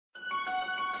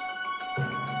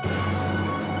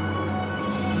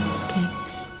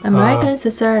American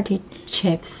society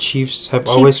chiefs have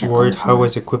always worried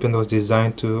Huawei's equipment was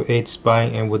designed to aid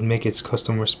spying and would make its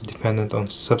customers dependent on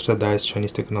subsidized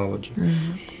Chinese technology.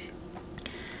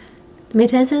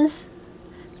 Mid-sentence,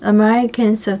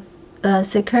 American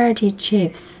security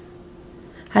chiefs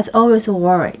has always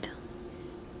worried.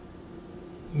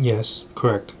 Yes,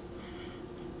 correct.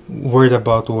 Worried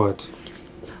about what?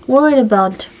 Worried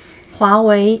about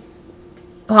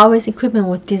Huawei's equipment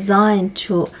was designed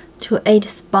to aid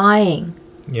spying.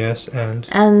 Yes,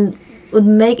 and would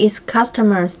make its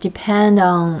customers depend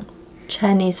on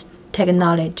Chinese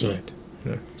technology. Right.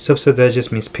 Yeah. Subsidized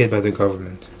just means paid by the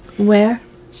government. Where?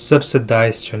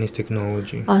 Subsidized Chinese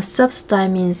technology. Subsidize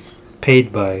means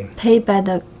paid by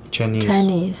the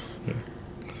Chinese. Yeah.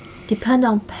 Depend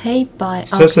on paid by.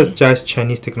 Subsidized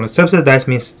Chinese technology. Subsidized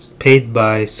means paid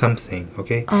by something.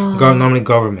 Okay. Normally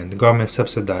government. The government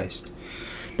subsidized.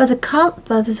 But the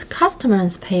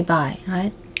customers pay by,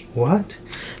 right? What?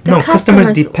 No,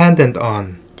 customers dependent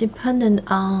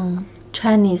on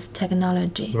Chinese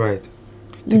technology. Right.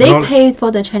 They pay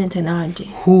for the Chinese technology.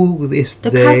 Who is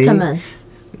the customers?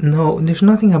 No, there's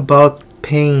nothing about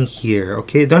paying here.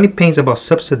 Okay, the only paying is about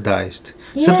subsidized.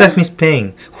 Yeah. Subsidized means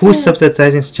paying. Who's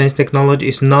subsidizing Chinese technology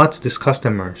is not these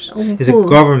customers. It's a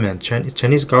government.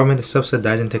 Chinese government is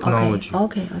subsidizing technology.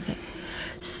 Okay.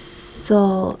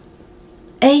 So,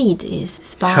 aid is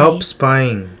spying. Help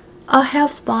spying.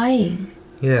 Help spying.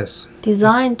 Yes.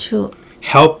 Designed to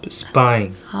help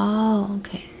spying. Oh,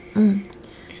 okay.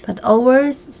 But over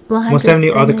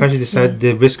 170 other countries decided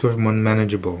the risk was more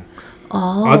manageable.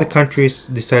 Other countries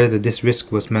decided that this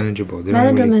risk was manageable.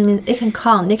 Manageable means it can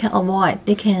count, they can avoid,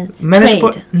 they can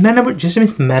trade. Manageable just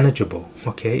means manageable.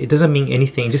 Okay, it doesn't mean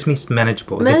anything. It just means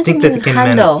manageable. They think that they can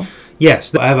handle.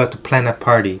 Yes, I have to plan a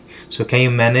party. So can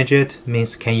you manage it?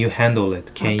 Means can you handle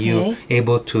it? Can you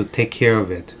able to take care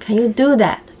of it? Can you do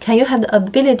that? Can you have the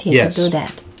ability to do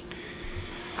that?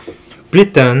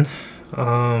 Britain,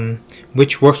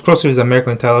 which works closely with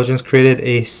American intelligence, created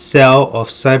a cell of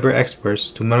cyber experts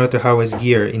to monitor Huawei's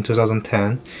gear in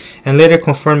 2010 and later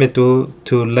confirmed it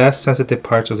to less sensitive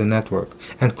parts of the network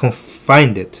and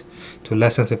confined it to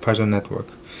less sensitive parts of the network.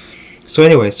 So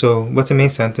anyway, so what's the main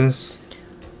sentence?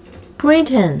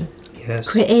 Britain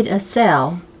create a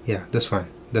cell. Yeah, that's fine.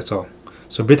 That's all.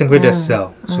 So Britain created a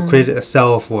cell. So created a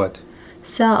cell of what?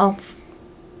 Cell of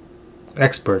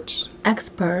experts.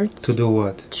 To do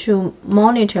what? To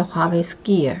monitor Huawei's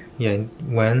gear. Yeah,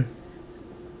 when?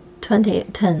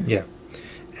 2010. Yeah.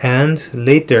 And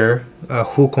later,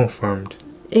 who confirmed?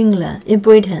 England, in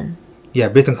Britain. Yeah,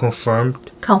 Britain confirmed.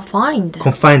 Confined.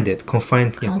 Confined it.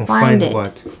 Confined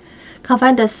what?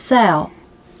 Confined the cell.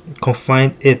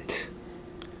 Confined it.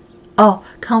 Oh,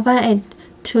 confine it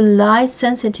to light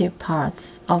sensitive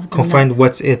parts of the Confined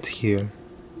what's it here?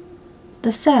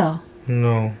 The cell.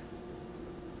 No.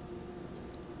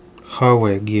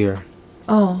 Huawei gear.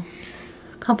 Oh.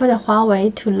 Confine the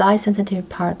Huawei to light sensitive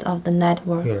part of the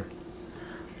network. Yeah.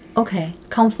 Okay.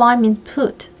 Confine means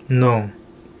put. No.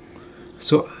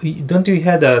 So don't you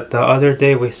hear that the other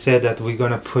day we said that we're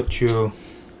gonna put you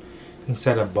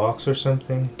inside a box or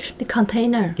something? The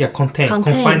container. Yeah, contain.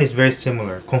 Confine is very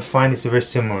similar. Confine is very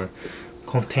similar.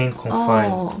 Contain, confine.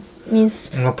 Oh,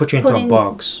 means I'm gonna put you into a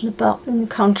box.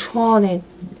 Control it.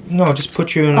 No, just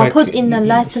put you in or put in the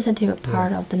less sensitive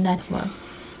part of the network.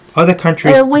 Other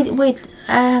countries. Wait.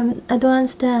 I don't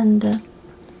understand.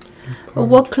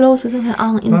 What close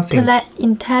on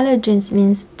intelligence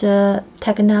means the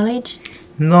technology?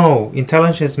 No,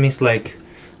 intelligence means like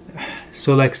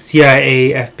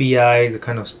CIA, FBI, the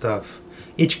kind of stuff.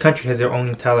 Each country has their own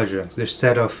intelligence. Their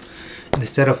set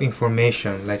of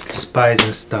information, like spies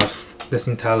and stuff. That's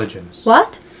intelligence.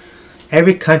 What?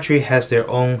 Every country has their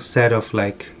own set of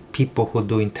like people who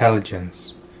do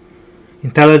intelligence.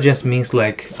 Intelligence means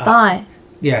like spy.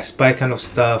 Yeah, spy kind of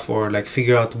stuff, or like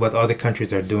figure out what other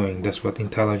countries are doing. That's what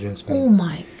intelligence means. Oh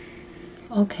my.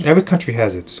 Okay. Every country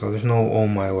has it, so there's no oh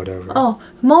my whatever. Oh,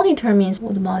 monitor means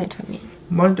what does monitor mean?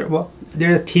 Monitor, well,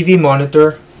 there's a TV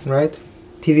monitor, right?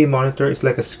 TV monitor is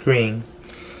like a screen,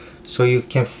 so you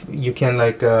can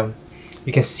like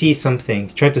you can see something.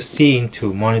 Try to see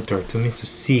into monitor. To means to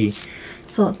see.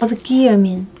 So what the gear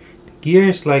mean? Gear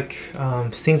is like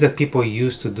things that people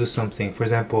use to do something. For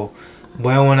example,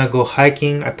 when I want to go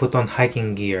hiking, I put on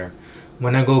hiking gear.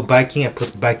 When I go biking, I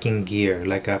put biking gear.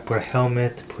 Like I put a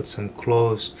helmet, put some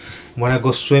clothes. When I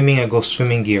go swimming, I go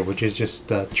swimming gear, which is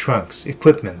just trunks,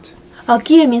 equipment.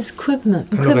 Gear means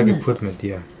equipment. Kind of like equipment,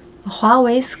 yeah.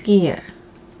 Huawei's gear.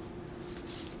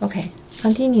 Okay,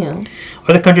 continue.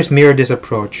 Other countries mirror this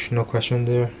approach. No question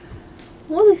there.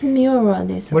 What does mirror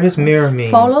this? What does mirror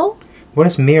mean? Follow? What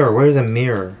is mirror? Where is a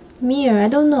mirror? Mirror, I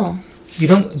don't know.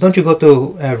 Don't you go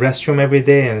to a restroom every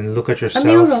day and look at yourself? A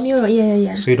mirror,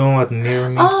 yeah. So you don't know what mirror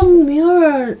means? Oh,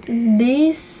 mirror,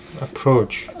 this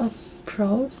Approach.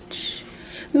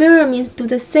 Mirror means do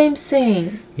the same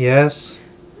thing. Yes.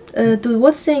 Do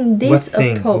what thing? This What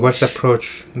thing? approach. What's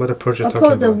approach? What approach are you Approach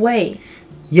talking the about? way.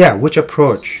 Yeah, which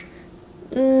approach?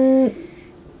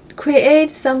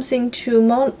 Create something to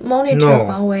monitor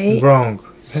our way. Wrong.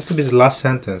 It has to be the last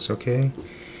sentence, okay?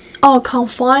 Oh,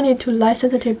 confine it to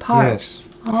life-sensitive part. Yes.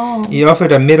 Oh. He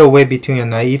offered a middle way between a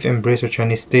naive embrace of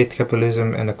Chinese state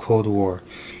capitalism and a Cold War.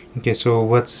 Okay, so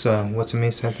what's the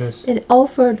main sentence? It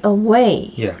offered a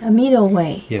way. Yeah. A middle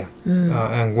way. Yeah.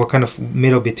 And what kind of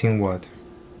middle between what?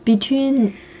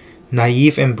 Between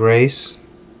Naive embrace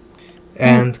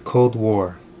and Cold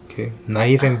War. Okay.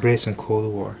 Naive embrace and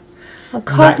Cold War. a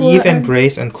Cold War Naive and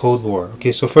embrace and Cold War.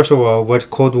 Okay, so first of all, what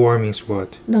Cold War means what?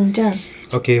 冷战.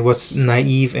 Okay, what's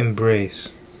naive embrace?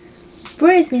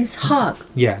 Embrace means hug.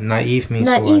 Yeah, naive means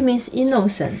Naive what? means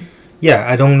innocent. Yeah,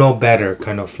 I don't know better,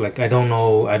 kind of like I don't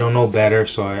know better,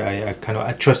 so I kind of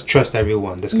I trust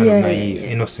everyone. That's kind of naive,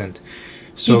 innocent.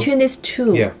 So Between these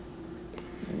two. yeah.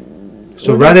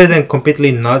 So rather than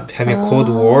completely not having a Cold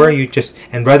War, you just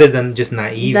rather than just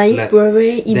naive, like,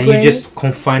 then you just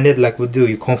confine it like we do.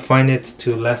 You confine it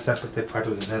to less sensitive part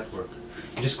of the network.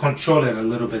 You just control it a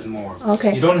little bit more.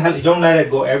 Okay. You don't let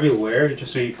it go everywhere. You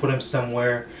just so you put them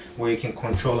somewhere where you can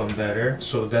control them better.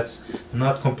 So that's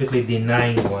not completely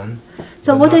denying one.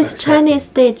 So but what not is accepting. Chinese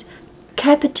state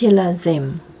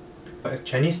capitalism?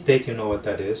 Chinese state, you know what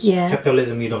that is. Yeah.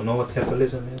 Capitalism, you don't know what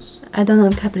capitalism is. I don't know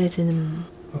capitalism.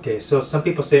 Okay, so some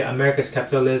people say America is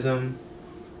capitalism.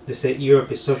 They say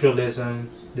Europe is socialism.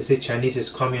 They say Chinese is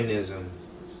communism.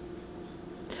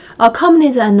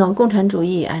 Communism I know, 共产主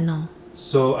义 I know.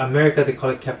 So America, they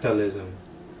call it capitalism.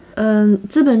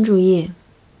 资本主义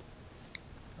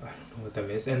I don't know what that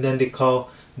means. And then they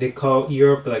call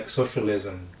Europe like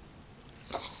socialism.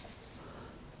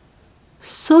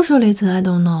 Socialism I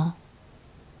don't know.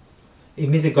 It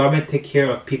means the government take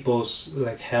care of people's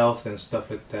like health and stuff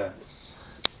like that.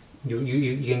 You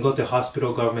can go to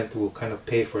hospital, government will kind of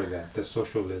pay for that. That's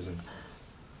socialism.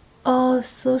 Oh,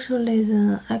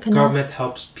 socialism I cannot. Government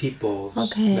helps people.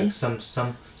 Okay. Like some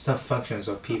functions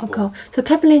of people. Okay. So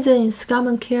capitalism is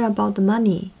government care about the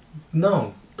money.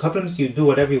 No, capitalism you do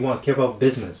whatever you want. Care about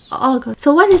business. Okay.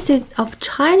 So what is it of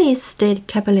Chinese state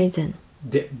capitalism?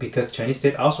 Because Chinese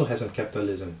state also has some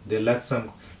capitalism. They let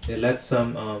some.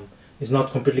 It's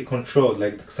not completely controlled.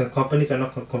 Like some companies are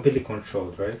not completely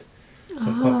controlled, right?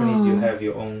 Some companies you have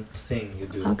your own thing you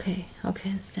do. Okay,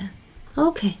 understand.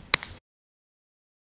 Okay.